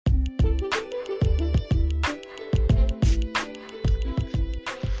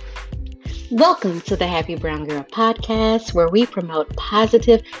Welcome to the Happy Brown Girl podcast, where we promote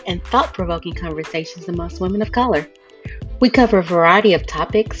positive and thought-provoking conversations amongst women of color. We cover a variety of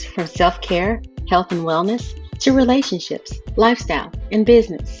topics from self-care, health and wellness, to relationships, lifestyle, and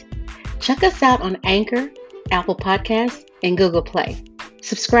business. Check us out on Anchor, Apple Podcasts, and Google Play.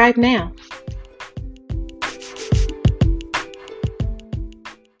 Subscribe now.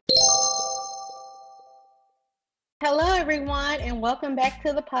 Hello, everyone, and welcome back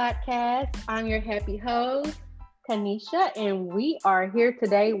to the podcast. I'm your happy host, Kanisha, and we are here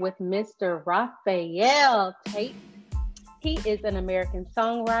today with Mr. Ralphael Tate. He is an American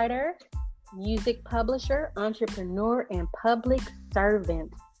songwriter, music publisher, entrepreneur, and public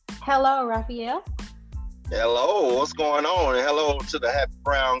servant. Hello, Ralphael. Hello, what's going on? Hello to the Happy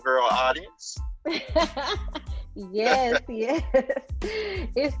Brown Girl audience. Yes.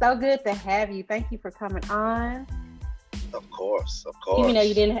 It's so good to have you. Thank you for coming on. Of course. Even though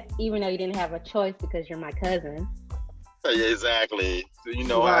you didn't have a choice because you're my cousin. Yeah, exactly.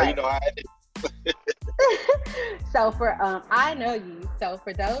 Right. How So I know you. So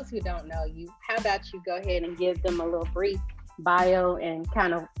for those who don't know you, how about you go ahead and give them a little brief bio and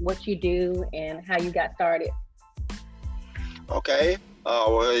kind of what you do and how you got started. Okay.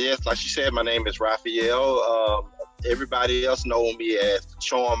 Well, yes, like she said, my name is Ralphael. Everybody else know me as the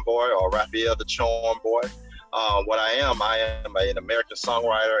Charm Boy or Ralphael the Charm Boy. What I am an American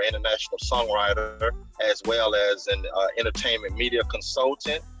songwriter, international songwriter, as well as an entertainment media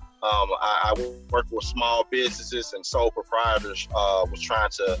consultant. I work with small businesses and sole proprietors was trying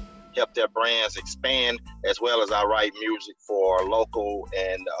to help their brands expand, as well as I write music for local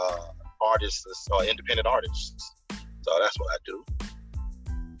and artists, independent artists. So that's what I do.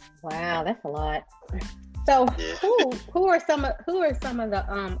 Wow, that's a lot. So yeah. who are some of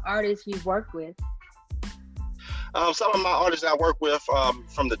the artists you've worked with? Some of my artists I work with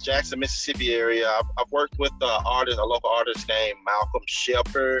from the Jackson, Mississippi area. I've worked with a local artist named Malcolm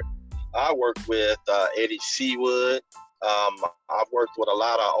Shepard. I worked with Eddie Seawood. I've worked with a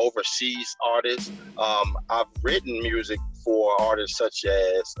lot of overseas artists. I've written music for artists such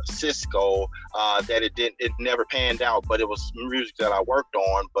as Cisco that it never panned out, but it was music that I worked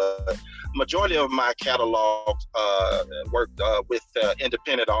on. But majority of my catalog worked with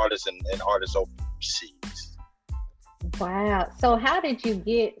independent artists and artists overseas. Wow. So how did you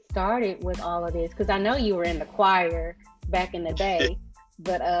get started with all of this? Because I know you were in the choir back in the day,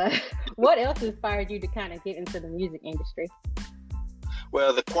 but what else inspired you to kind of get into the music industry?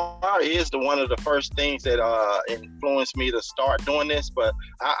 Well, the choir is one of the first things that influenced me to start doing this, but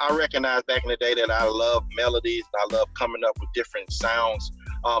I recognized back in the day that I love melodies, and I love coming up with different sounds.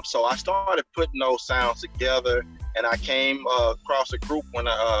 So I started putting those sounds together, and I came across a group at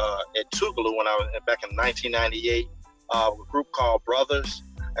Tougaloo when I was back in 1998. A group called Brothers,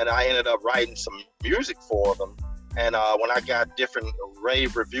 and I ended up writing some music for them. And when I got different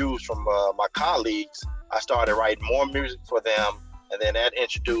rave reviews from my colleagues, I started writing more music for them, and then that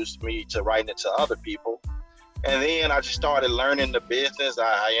introduced me to writing it to other people. And then I just started learning the business.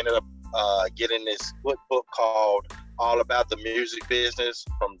 I ended up getting this book called All About the Music Business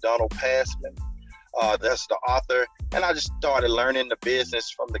from Donald Passman. That's the author. And I just started learning the business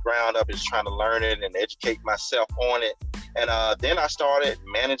from the ground up, just trying to learn it and educate myself on it. And then I started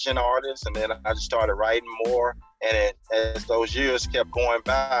managing artists, and then I just started writing more. And as those years kept going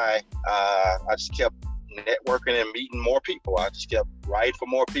by, I just kept networking and meeting more people. I just kept writing for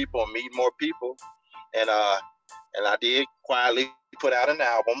more people and meeting more people. And I did quietly put out an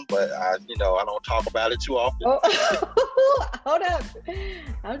album, but I don't talk about it too often. Oh, hold up!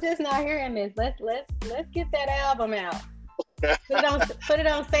 I'm just not hearing this. Let's get that album out. Put it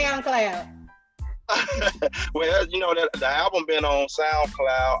on SoundCloud. Well, the album been on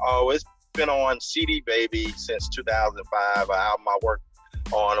SoundCloud. Oh, it's been on CD Baby since 2005. An album I worked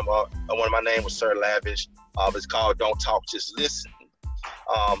on. One of my name was Sir Lavish. It's called Don't Talk, Just Listen.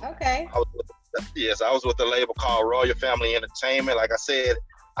 Okay. I was with a label called Royal Family Entertainment. Like I said,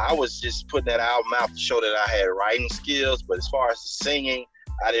 I was just putting that album out to show that I had writing skills, but as far as the singing,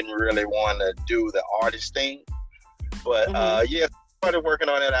 I didn't really want to do the artist thing. But started working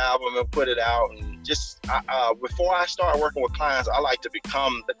on that album and put it out. And just before I start working with clients, I like to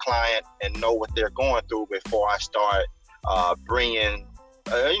become the client and know what they're going through before I start bringing.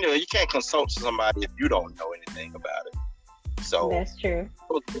 You can't consult somebody if you don't know anything about it. So that's true.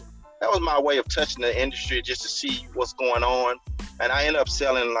 That was my way of touching the industry, just to see what's going on. And I ended up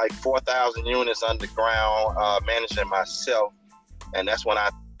selling like 4,000 units underground, managing myself. And that's when I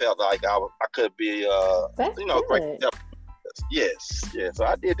felt like I could be, great. Yes. So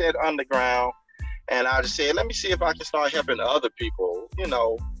I did that underground, and I just said, let me see if I can start helping other people,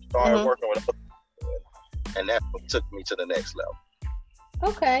 started working with other people, and that's what took me to the next level.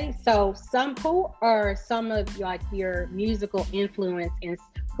 Okay, so who are some of like your musical influence, and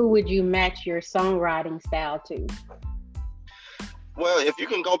who would you match your songwriting style to? Well, if you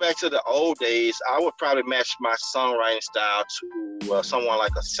can go back to the old days, I would probably match my songwriting style to someone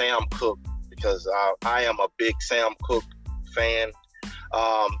like a Sam Cooke, because I am a big Sam Cooke fan.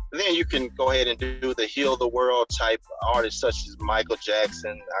 Then you can go ahead and do the heal the world type artists such as Michael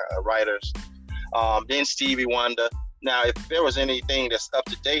Jackson, writers. Then Stevie Wonder. Now, if there was anything that's up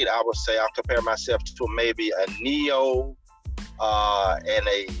to date, I would say I'll compare myself to maybe a Neo and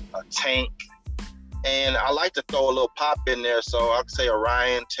a Tank. And I like to throw a little pop in there, so I could say a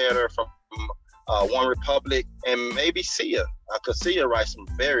Ryan Tedder from One Republic, and maybe Sia. I could Sia write some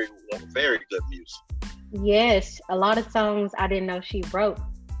very, very good music. Yes, a lot of songs I didn't know she wrote.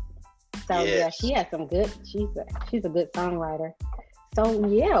 So Yes. yeah, she has some good. She's a good songwriter. So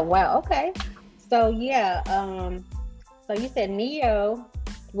yeah, wow, okay. So yeah, so you said Neo,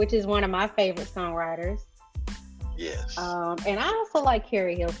 which is one of my favorite songwriters. Yes. And I also like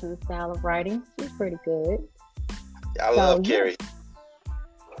Carrie Hilson's style of writing. She's pretty good. I love Carrie.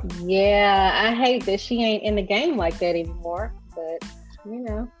 Yeah, I hate that she ain't in the game like that anymore, but you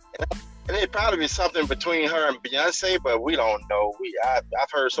know. And it'd probably be something between her and Beyonce, but we don't know.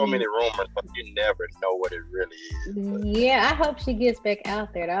 I've heard so many rumors, but you never know what it really is. Yeah, I hope she gets back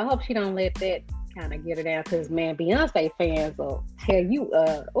out there. I hope she don't let that kind of get her down, because man, Beyonce fans will tell you,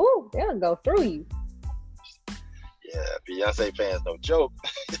 they'll go through you. Yeah, Beyonce fans no joke.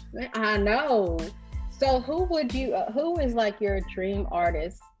 I know. So who is like your dream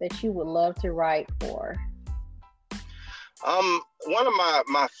artist that you would love to write for? One of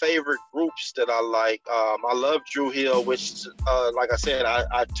my favorite groups that I like, I love Drew Hill, which, like I said,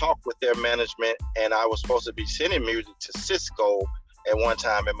 I talked with their management, and I was supposed to be sending music to Cisco at one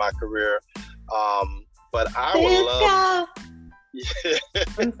time in my career. But I would love.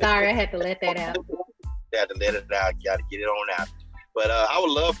 I'm sorry, I had to let that out. Had to let it out. Got to get it on out. But I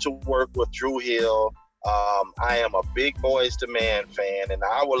would love to work with Drew Hill. I am a big Boyz II Men fan, and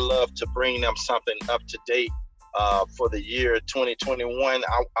I would love to bring them something up to date for the year 2021.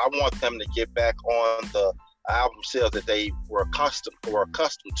 I want them to get back on the album sales that they were accustomed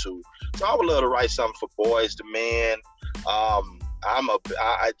to. So I would love to write something for Boyz II Men.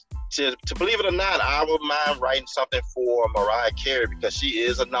 To believe it or not, I would mind writing something for Mariah Carey, because she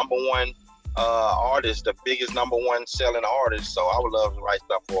is a number one artist, the biggest number one selling artist. So I would love to write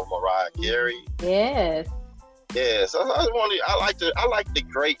stuff for Mariah Carey. Yes. Yes. I like the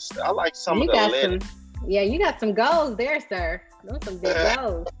greats. I like some of the legends. Yeah, you got some goals there, sir. Those are some big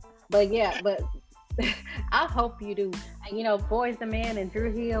goals. But I hope you do. And you know, Boyz II Men and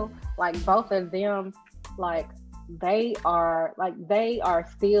Drew Hill, like both of them, like they are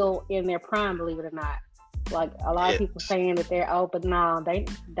still in their prime, believe it or not. Like a lot of people saying that they're old, but no, they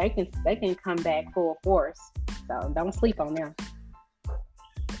can come back full force. So don't sleep on them.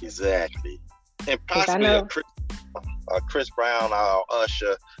 Exactly. And possibly Chris Brown or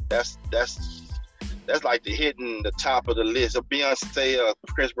Usher. That's like hitting the top of the list. Of Beyonce,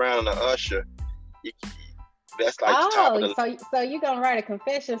 Chris Brown, and Usher. That's like the top of the list. So you gonna write a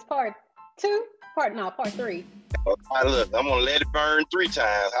Confessions part 3? Look, I'm gonna let it burn 3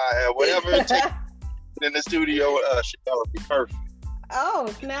 times. Whatever it takes in the studio with Usher, that would be perfect.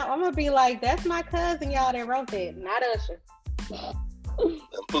 Oh, now I'm gonna be like, that's my cousin, y'all, that wrote that, not Usher.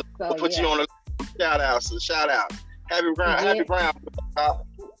 Put you on a shout out. Happy Brown.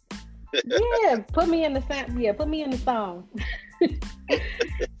 Yeah, put me in the song.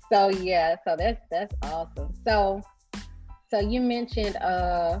 So that's awesome. So you mentioned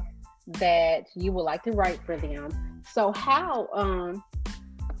that you would like to write for them. So how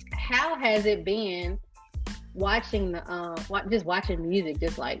has it been watching watching music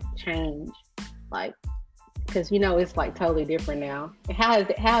just like change, like, because you know it's like totally different now? How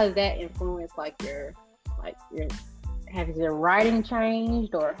has that influenced has your writing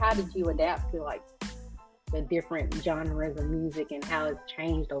changed, or how did you adapt to like the different genres of music and how it's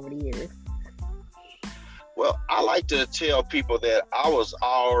changed over the years? Well, I like to tell people that I was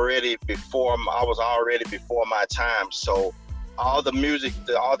already before my time. So all the music,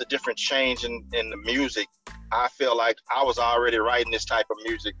 all the different change in the music, I feel like I was already writing this type of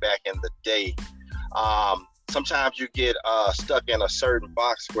music back in the day. Sometimes you get stuck in a certain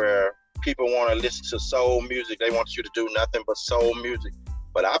box where people want to listen to soul music. They want you to do nothing but soul music.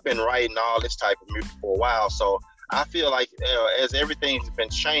 But I've been writing all this type of music for a while. So I feel like as everything's been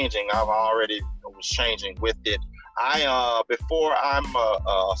changing, I've already was changing with it. Before I'm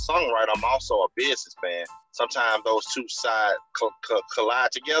a songwriter, I'm also a businessman. Sometimes those two sides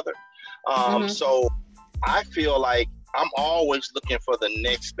collide together. So I feel like I'm always looking for the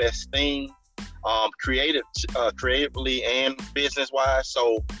next best thing, creatively and business wise.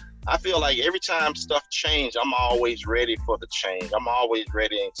 So I feel like every time stuff change, I'm always ready for the change. I'm always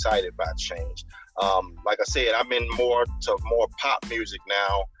ready and excited about change. Like I said, I've been more pop music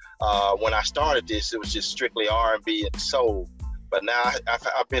now. When I started this, it was just strictly R&B and soul. But now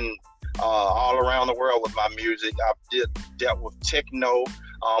I've been all around the world with my music. I've dealt with techno.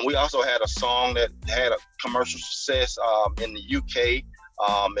 We also had a song that had a commercial success in the UK.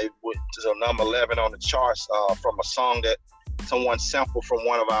 It went to number 11 on the charts from a song that someone sampled from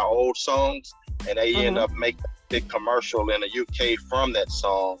one of our old songs, and they end up making a big commercial in the UK from that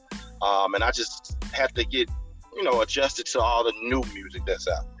song. And I just have to get, adjusted to all the new music that's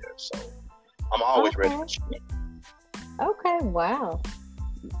out there. So I'm always ready to change. Okay, wow.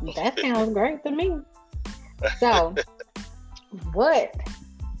 That sounds great to me. So what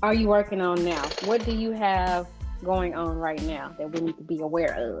are you working on now? What do you have going on right now that we need to be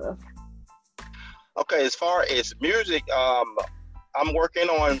aware of? Okay, as far as music, I'm working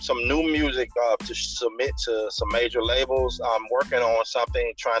on some new music to submit to some major labels. I'm working on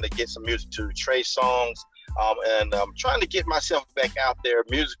something, trying to get some music to Trey songs, and I'm trying to get myself back out there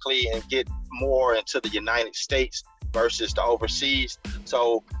musically and get more into the United States versus the overseas.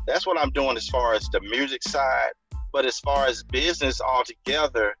 So that's what I'm doing as far as the music side. But as far as business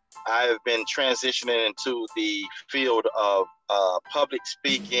altogether, I have been transitioning into the field of public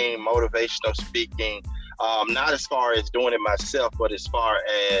speaking, motivational speaking, not as far as doing it myself, but as far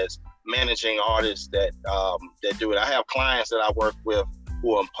as managing artists that do it. I have clients that I work with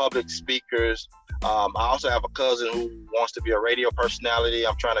who are public speakers. I also have a cousin who wants to be a radio personality.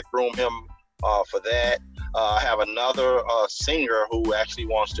 I'm trying to groom him for that. I have another singer who actually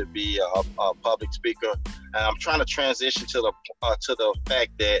wants to be a public speaker, and I'm trying to transition to the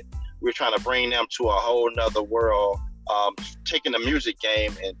fact that we're trying to bring them to a whole nother world, taking the music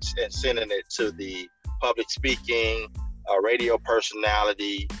game and sending it to the public speaking, radio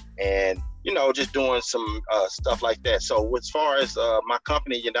personality, and just doing some stuff like that. So as far as my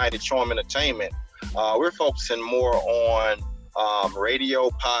company, United Charm Entertainment, we're focusing more on radio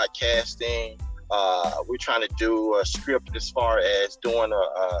podcasting. We're trying to do a script as far as doing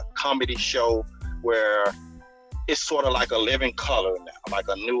a comedy show where it's sort of like a living color now, like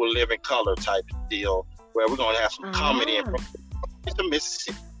a new living color type deal, where we're going to have some comedy in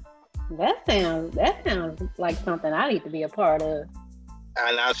Mississippi. That sounds like something I need to be a part of.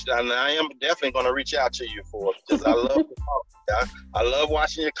 And I am definitely going to reach out to you for it, because I love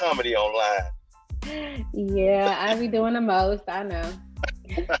watching your comedy online. Yeah, I be doing the most. I know.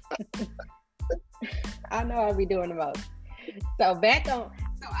 I know I'll be doing the most. So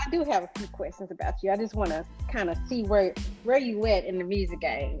I do have a few questions about you. I just want to kind of see where you at in the music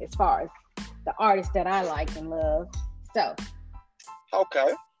game as far as the artists that I like and love. So, okay.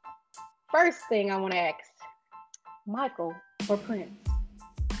 First thing I want to ask, Michael or Prince?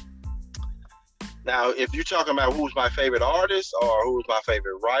 Now, if you're talking about who's my favorite artist or who's my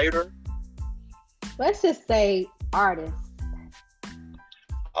favorite writer, let's just say artist.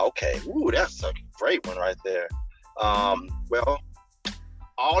 Okay. Ooh, that's a great one right there. Well,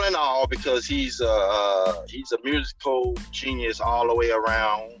 all in all, because he's a musical genius all the way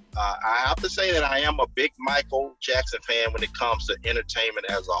around. I have to say that I am a big Michael Jackson fan when it comes to entertainment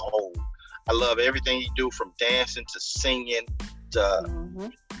as a whole. I love everything he do, from dancing to singing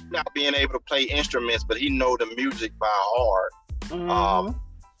to not being able to play instruments, but he know the music by heart.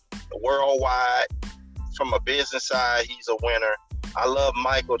 Worldwide, from a business side, he's a winner. I love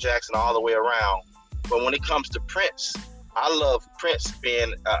Michael Jackson all the way around. But when it comes to Prince, I love Prince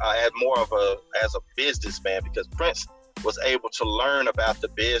being as a businessman, because Prince was able to learn about the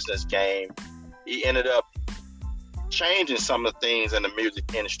business game. He ended up changing some of the things in the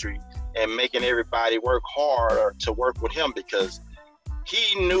music industry and making everybody work harder to work with him, because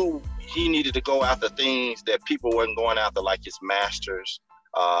he knew he needed to go after things that people weren't going after, like his masters.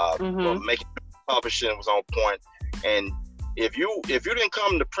 Making publishing was on point. And if you didn't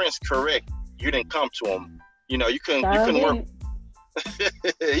come to Prince correct, you didn't come to him. You couldn't work.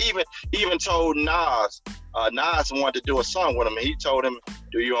 He even told Nas. Nas wanted to do a song with him, and he told him,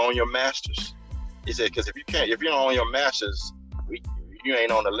 "Do you own your masters?" He said, "Because if you don't own your masters, you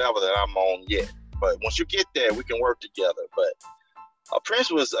ain't on the level that I'm on yet. But once you get there, we can work together." But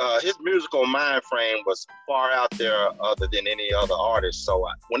Prince was his musical mind frame was far out there, other than any other artist. So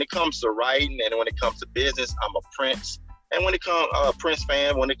when it comes to writing and when it comes to business, I'm a Prince. And when it comes Prince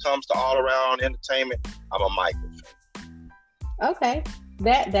fan, when it comes to all around entertainment, I'm a Michael fan. Okay,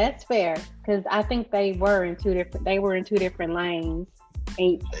 that's fair because I think they were in two different lanes,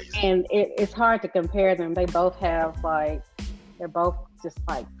 and it's hard to compare them. They both have like they're both just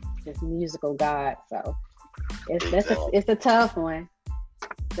musical gods. So it's a tough one.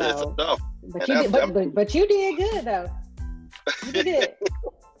 So, it's a tough. But you did good though. You did good.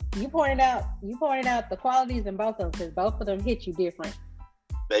 You pointed out the qualities in both of them because both of them hit you different.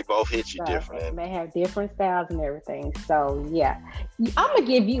 They both hit you different. They have different styles and everything. So yeah, I'm gonna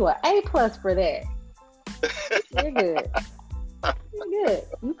give you an A+ for that. You're good. You're good.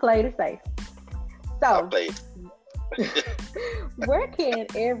 You played it safe. So, where can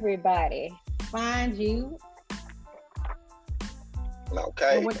everybody find you?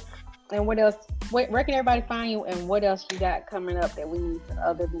 Okay. And what else? Where can everybody find you? And what else you got coming up that we need to,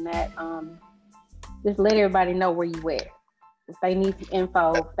 other than that? Just let everybody know where you at. If they need some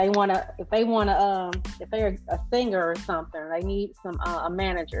info, if they're a singer or something, they need a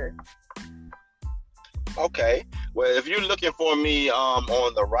manager. Okay. Well, if you're looking for me on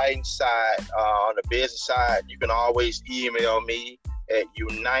the writing side, on the business side, you can always email me at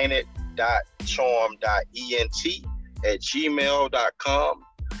united.charm.ent@gmail.com.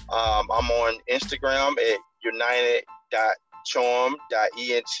 I'm on Instagram at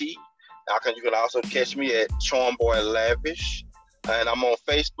united.charm.ent. You can also catch me at charmboylavish, and I'm on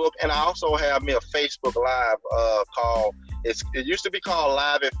Facebook. And I also have me a Facebook Live called. It used to be called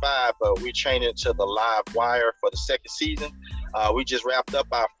Live at 5, but we changed it to the Live Wire for the second season. We just wrapped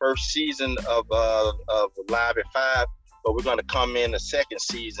up our first season of Live at 5, but we're going to come in the second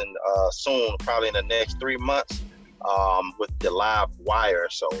season soon, probably in the next 3 months, with the Live Wire.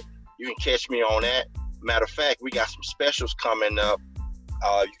 So you can catch me on that. Matter of fact, we got some specials coming up.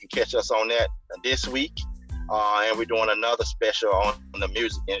 You can catch us on that this week. And we're doing another special on the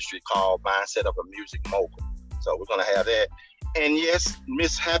music industry called Mindset of a Music Mogul. So we're going to have that. And yes,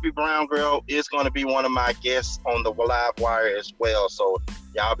 Miss Happy Brown Girl is going to be one of my guests on the Live Wire as well. So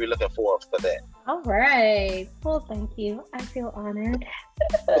y'all be looking forward for that. All right. Well, thank you. I feel honored.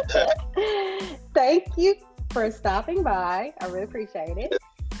 Thank you for stopping by. I really appreciate it.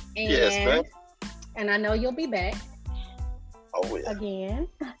 And, yes, ma'am. And I know you'll be back. Oh, yeah. Again.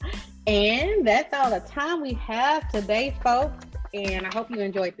 And that's all the time we have today, folks. And I hope you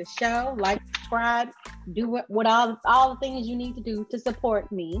enjoyed the show. Like, subscribe, do what all the things you need to do to support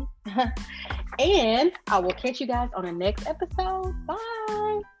me. And I will catch you guys on the next episode.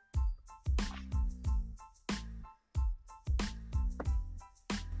 Bye.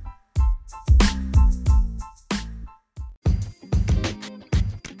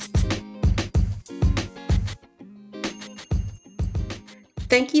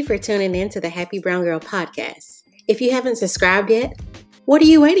 Thank you for tuning in to the Happy Brown Girl podcast. If you haven't subscribed yet, what are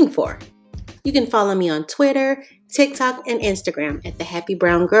you waiting for? You can follow me on Twitter, TikTok, and Instagram at The Happy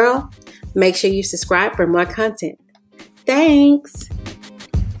Brown Girl. Make sure you subscribe for more content. Thanks!